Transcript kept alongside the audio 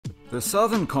The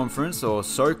Southern Conference, or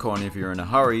SoCon if you're in a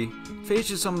hurry,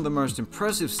 features some of the most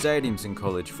impressive stadiums in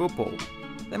college football.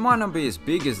 They might not be as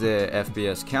big as their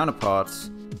FBS counterparts,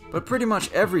 but pretty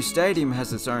much every stadium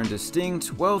has its own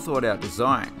distinct, well thought out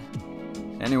design.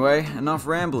 Anyway, enough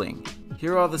rambling.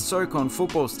 Here are the SoCon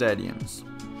football stadiums.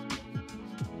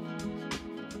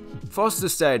 Foster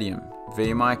Stadium,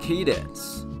 VMI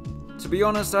Cadets. To be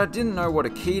honest, I didn't know what a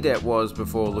cadet was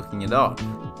before looking it up.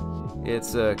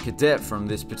 It's a cadet from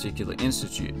this particular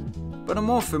institute, but I'm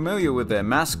more familiar with their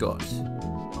mascot.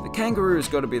 The kangaroo's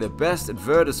got to be the best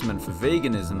advertisement for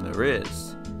veganism there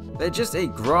is. They just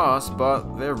eat grass,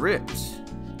 but they're ripped.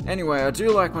 Anyway, I do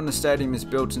like when the stadium is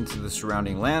built into the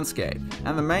surrounding landscape,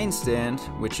 and the main stand,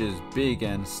 which is big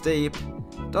and steep,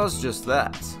 does just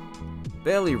that,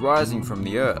 barely rising from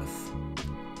the earth.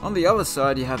 On the other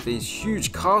side you have these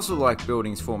huge castle-like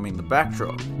buildings forming the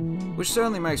backdrop, which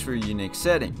certainly makes for a unique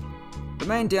setting. The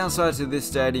main downside to this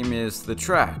stadium is the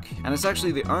track, and it's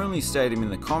actually the only stadium in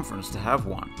the conference to have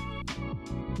one.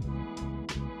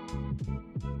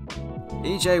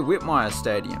 E.J. Whitmire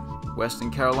Stadium,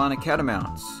 Western Carolina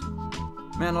Catamounts.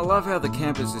 Man, I love how the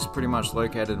campus is pretty much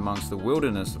located amongst the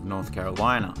wilderness of North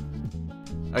Carolina.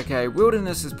 Okay,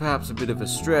 wilderness is perhaps a bit of a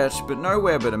stretch, but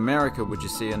nowhere but America would you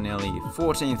see a nearly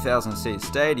 14,000 seat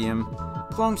stadium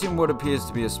plonked in what appears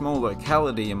to be a small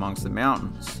locality amongst the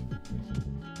mountains.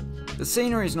 The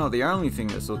scenery is not the only thing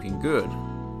that's looking good.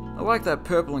 I like that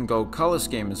purple and gold colour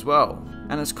scheme as well,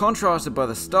 and it's contrasted by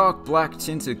the stark black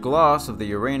tinted glass of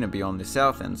the arena beyond the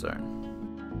south end zone.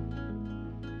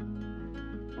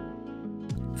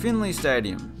 Finley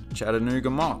Stadium, Chattanooga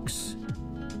Mocs.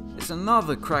 It's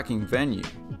another cracking venue,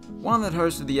 one that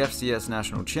hosted the FCS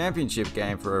National Championship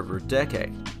game for over a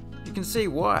decade. You can see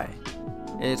why.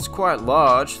 It's quite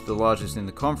large, the largest in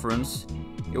the conference.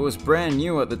 It was brand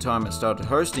new at the time it started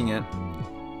hosting it,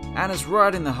 and it's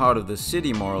right in the heart of the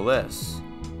city more or less.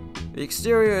 The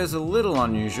exterior is a little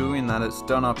unusual in that it's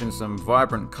done up in some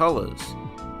vibrant colours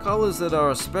that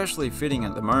are especially fitting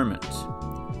at the moment.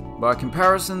 By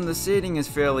comparison, the seating is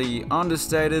fairly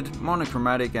understated,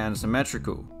 monochromatic and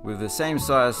symmetrical, with the same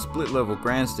size split-level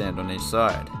grandstand on each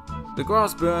side. The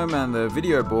grass berm and the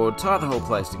video board tie the whole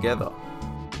place together.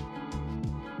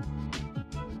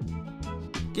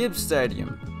 Gibbs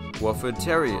Stadium, Wofford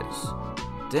Terriers.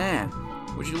 Damn,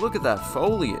 would you look at that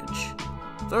foliage?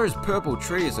 Those purple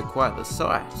trees are quite the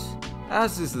sight,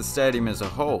 as is the stadium as a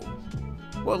whole.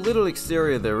 What little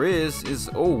exterior there is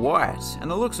all white, and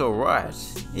it looks alright,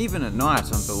 even at night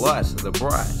under the lights that are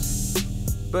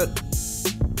bright. But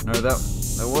no,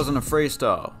 that wasn't a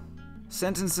freestyle.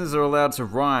 Sentences are allowed to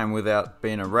rhyme without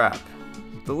being a rap.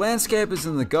 The landscapers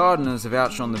and the gardeners have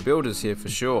outshone the builders here for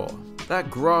sure. That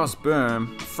grass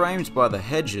berm, framed by the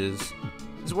hedges,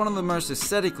 is one of the most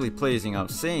aesthetically pleasing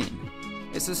I've seen.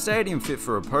 It's a stadium fit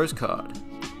for a postcard.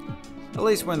 At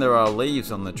least when there are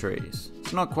leaves on the trees.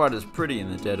 It's not quite as pretty in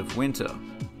the dead of winter.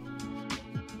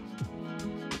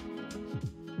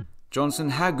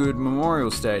 Johnson Hagood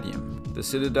Memorial Stadium, the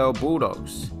Citadel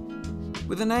Bulldogs.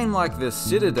 With a name like the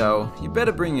Citadel, you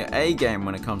better bring your A game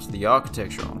when it comes to the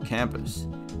architecture on campus.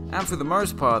 And for the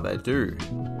most part they do.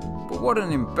 But what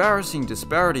an embarrassing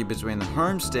disparity between the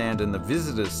home stand and the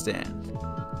visitors stand.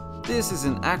 This is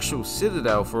an actual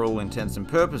citadel for all intents and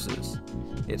purposes.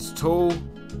 It's tall,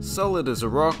 solid as a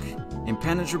rock,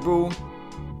 impenetrable.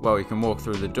 Well, you can walk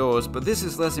through the doors, but this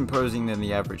is less imposing than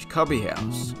the average cubby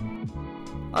house.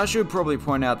 I should probably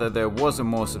point out that there was a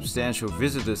more substantial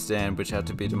visitor stand which had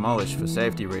to be demolished for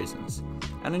safety reasons,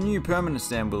 and a new permanent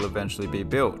stand will eventually be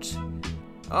built.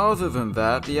 Other than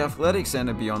that, the athletic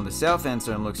centre beyond the south end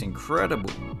zone looks incredible.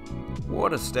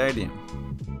 What a stadium.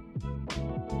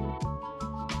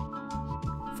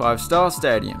 5-Star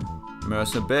Stadium,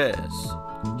 Mercer Bears.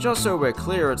 Just so we're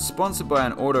clear, it's sponsored by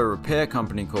an auto repair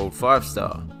company called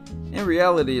 5-Star. In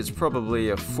reality, it's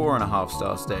probably a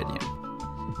 4.5-star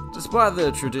stadium. Despite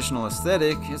the traditional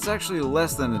aesthetic, it's actually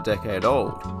less than a decade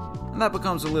old, and that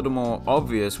becomes a little more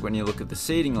obvious when you look at the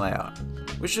seating layout,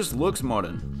 which just looks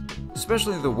modern.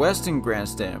 Especially the western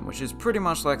grandstand, which is pretty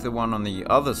much like the one on the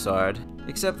other side,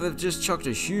 except they've just chucked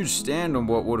a huge stand on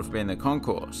what would have been the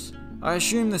concourse. I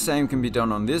assume the same can be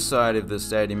done on this side if the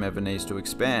stadium ever needs to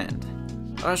expand.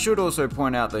 I should also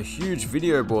point out the huge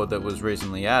video board that was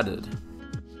recently added.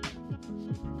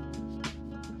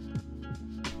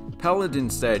 Paladin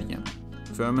Stadium,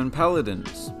 Furman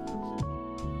Paladins.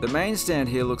 The main stand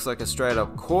here looks like a straight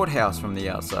up courthouse from the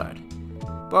outside,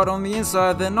 but on the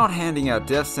inside they're not handing out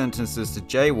death sentences to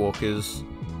jaywalkers,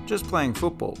 just playing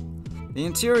football. The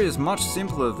interior is much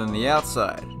simpler than the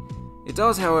outside. It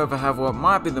does however have what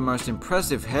might be the most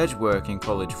impressive hedge work in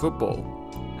college football,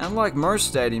 And like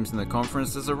most stadiums in the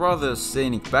conference, there's a rather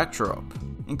scenic backdrop,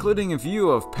 including a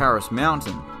view of Paris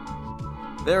Mountain.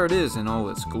 There it is in all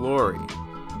its glory.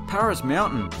 Paris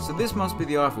Mountain, so this must be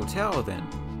the Eiffel Tower then.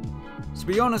 To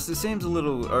be honest, it seems a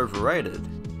little overrated.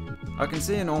 I can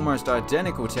see an almost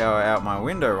identical tower out my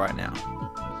window right now.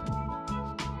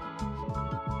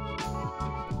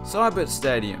 Cybert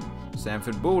Stadium,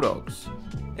 Sanford Bulldogs.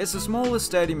 It's the smallest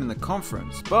stadium in the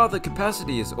conference, but the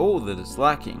capacity is all that is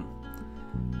lacking.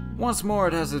 Once more,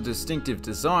 it has a distinctive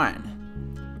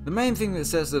design. The main thing that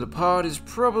sets it apart is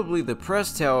probably the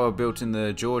press tower built in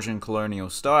the Georgian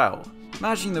colonial style,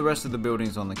 matching the rest of the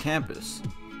buildings on the campus,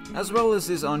 as well as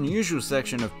this unusual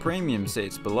section of premium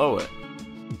seats below it.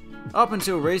 Up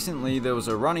until recently, there was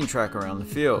a running track around the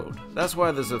field. That's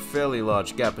why there's a fairly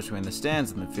large gap between the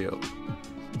stands in the field,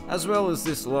 as well as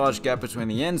this large gap between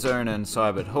the end zone and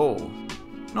Cybert Hall.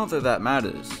 Not that that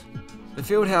matters. The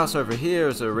field house over here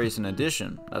is a recent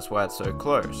addition, that's why it's so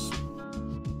close.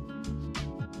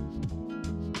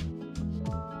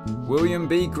 William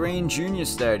B. Green Jr.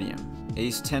 Stadium,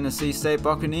 East Tennessee State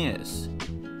Buccaneers.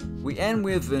 We end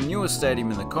with the newest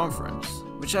stadium in the conference,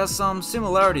 which has some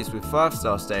similarities with Five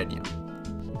Star Stadium.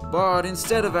 But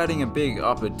instead of adding a big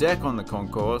upper deck on the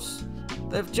concourse,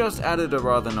 they've just added a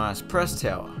rather nice press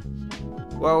tower.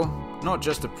 Well, not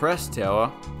just a press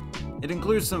tower, it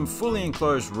includes some fully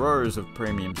enclosed rows of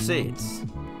premium seats.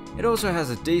 It also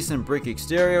has a decent brick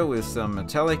exterior with some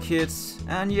metallic hits,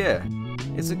 and yeah,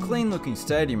 it's a clean looking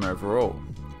stadium overall.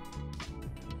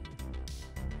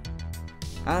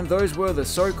 And those were the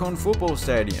SoCon football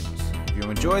stadiums. If you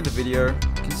enjoyed the video,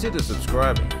 consider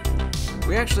subscribing.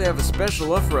 We actually have a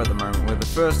special offer at the moment where the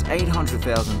first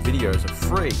 800,000 videos are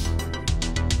free.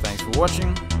 Thanks for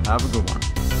watching, have a good one.